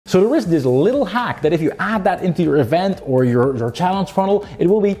So there is this little hack that if you add that into your event or your challenge funnel, it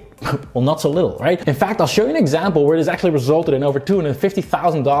will be, well, not so little, right? In fact, I'll show you an example where this actually resulted in over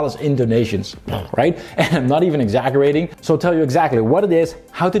 $250,000 in donations, right? And I'm not even exaggerating. So I'll tell you exactly what it is,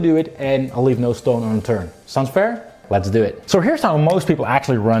 how to do it, and I'll leave no stone unturned. Sounds fair? Let's do it. So here's how most people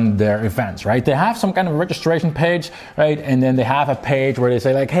actually run their events, right? They have some kind of registration page, right? And then they have a page where they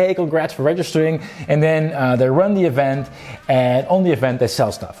say like, hey, congrats for registering. And then they run the event, and on the event they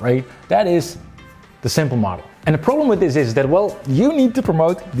sell stuff, right? That is the simple model. And the problem with this is that, well, you need to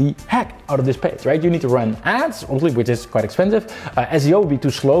promote the heck out of this page, right? You need to run ads, which is quite expensive. SEO would be too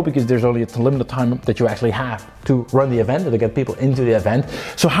slow because there's only a limited time that you actually have to run the event or to get people into the event.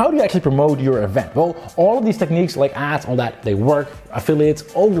 So how do you actually promote your event? Well, all of these techniques like ads, all that, they work, affiliates,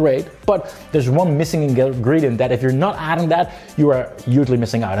 all great, but there's one missing ingredient that if you're not adding that, you are usually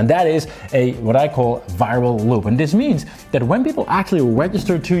missing out. And that is what I call viral loop. And this means that when people actually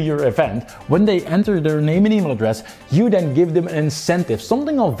register to your event, when they enter their name and email address, you then give them an incentive,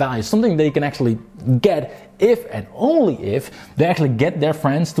 something of value, something they can actually get if and only if they actually get their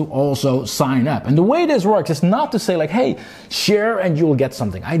friends to also sign up. And the way this works is not to say like, hey, share and you'll get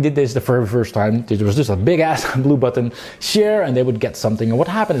something. I did this the very first time. There was just a big ass blue button, share, and they would get something. And what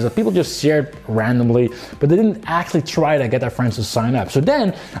happened is that people just shared randomly, but they didn't actually try to get their friends to sign up. So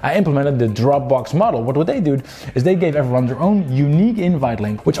then I implemented the Dropbox model. What they did is they gave everyone their own unique invite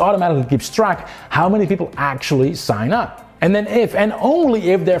link, which automatically keeps track how many people actually sign up. And then if and only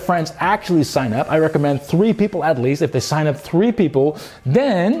if their friends actually sign up, I recommend 3 people at least. If they sign up 3 people,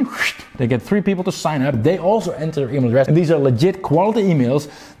 then they get 3 people to sign up. They also enter their email address, and these are legit quality emails.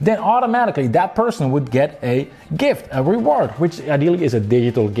 Then automatically that person would get a gift, a reward, which ideally is a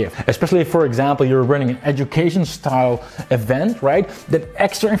digital gift. Especially if, for example, you're running an education style event, right? That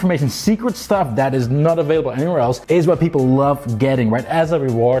extra information, secret stuff that is not available anywhere else is what people love getting, right? As a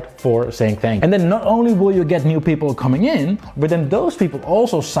reward for saying thank you. And then not only will you get new people coming in, but then those people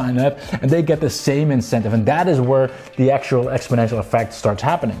also sign up and they get the same incentive. And that is where the actual exponential effect starts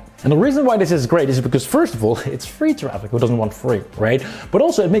happening. And the reason why this is great is because, first of all, it's free traffic. Who doesn't want free, right? But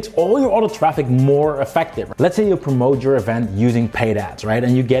also it makes all your other traffic more effective. Let's say you promote your event using paid ads, right?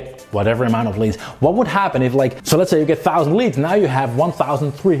 And you get whatever amount of leads. What would happen if, like, so let's say you get 1,000 leads. Now you have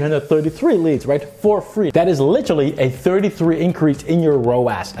 1,333 leads, right? For free. That is literally a 33 increase in your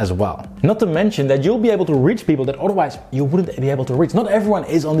ROAS as well. Not to mention that you'll be able to reach people that otherwise you wouldn't be able to reach. Not everyone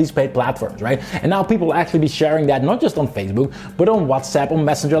is on these paid platforms, right? And now people will actually be sharing that not just on Facebook, but on WhatsApp, on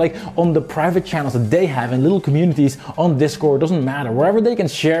Messenger, like on the private channels that they have in little communities on Discord, doesn't matter. Wherever they can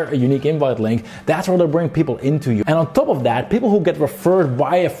share a unique invite link, that's where they'll bring people into you. And on top of that, people who get referred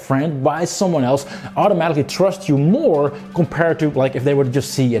by a friend, by someone else, automatically trust you more compared to like if they were to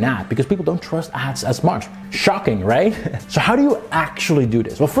just see an ad, because people don't trust ads as much. Shocking, right? So how do you actually do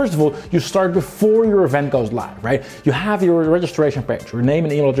this? Well, first of all, you start before your event goes live, right? You have your registration page, your name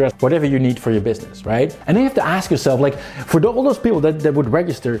and email address, whatever you need for your business, right? And then you have to ask yourself, like, for all those people that would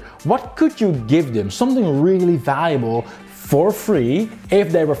register, what could you give them? Something really valuable for free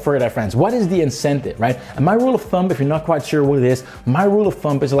if they refer their friends. What is the incentive, right? And my rule of thumb, if you're not quite sure what it is, my rule of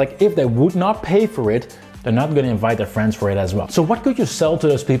thumb is like, if they would not pay for it, they're not going to invite their friends for it as well. So what could you sell to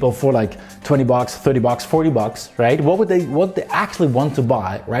those people for like 20 bucks, 30 bucks, 40 bucks, right? What they actually want to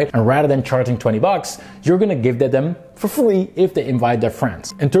buy, right? And rather than charging 20 bucks, you're going to give them for free if they invite their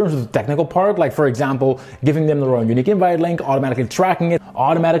friends. In terms of the technical part, like for example, giving them their own unique invite link, automatically tracking it,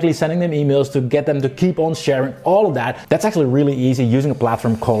 automatically sending them emails to get them to keep on sharing, all of that, that's actually really easy using a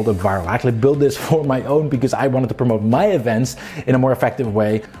platform called Viral. I actually built this for my own because I wanted to promote my events in a more effective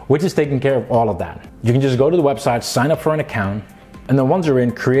way, which is taking care of all of that. You can just go to the website, sign up for an account, and then once you're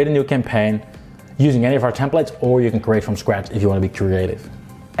in, create a new campaign using any of our templates, or you can create from scratch if you want to be creative.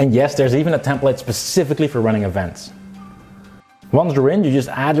 And yes, there's even a template specifically for running events. Once you're in, you just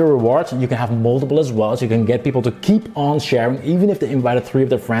add your rewards, and you can have multiple as well, so you can get people to keep on sharing. Even if they invited 3 of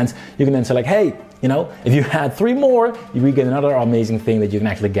their friends, you can then say like, hey, you know, if you had 3 more, you get another amazing thing that you can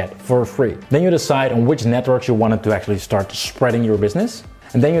actually get for free. Then you decide on which networks you wanted to actually start spreading your business.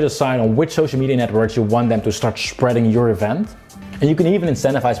 And then you decide on which social media networks you want them to start spreading your event. And you can even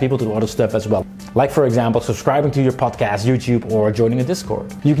incentivize people to do other stuff as well. Like for example, subscribing to your podcast, YouTube, or joining a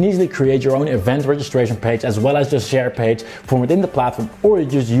Discord. You can easily create your own event registration page as well as just share a page from within the platform, or you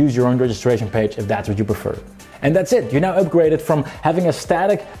just use your own registration page if that's what you prefer. And that's it. You're now upgraded from having a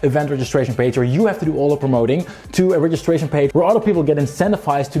static event registration page where you have to do all the promoting to a registration page where other people get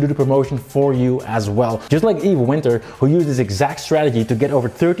incentivized to do the promotion for you as well. Just like Eve Winter, who used this exact strategy to get over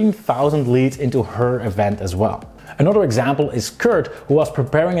 13,000 leads into her event as well. Another example is Kurt, who was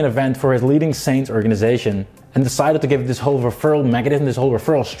preparing an event for his leading Saints organization and decided to give this whole referral mechanism, this whole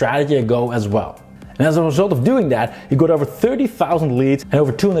referral strategy a go as well. And as a result of doing that, he got over 30,000 leads and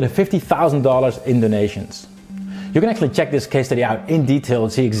over $250,000 in donations. You can actually check this case study out in detail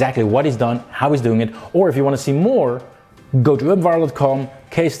and see exactly what he's done, how he's doing it, or if you want to see more, go to upviral.com,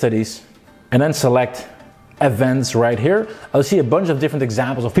 case studies, and then select events right here. I'll see a bunch of different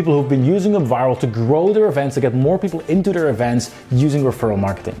examples of people who've been using UpViral to grow their events, to get more people into their events using referral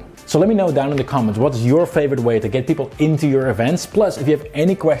marketing. So let me know down in the comments, what's your favorite way to get people into your events? Plus, if you have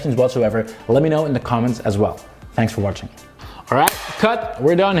any questions whatsoever, let me know in the comments as well. Thanks for watching. All right, cut,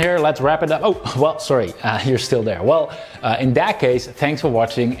 we're done here. Let's wrap it up. Oh, well, sorry, you're still there. Well, in that case, thanks for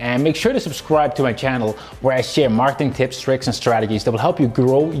watching, and make sure to subscribe to my channel where I share marketing tips, tricks, and strategies that will help you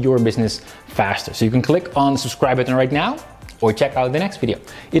grow your business faster. So you can click on the subscribe button right now or check out the next video.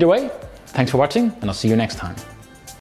 Either way, thanks for watching, and I'll see you next time.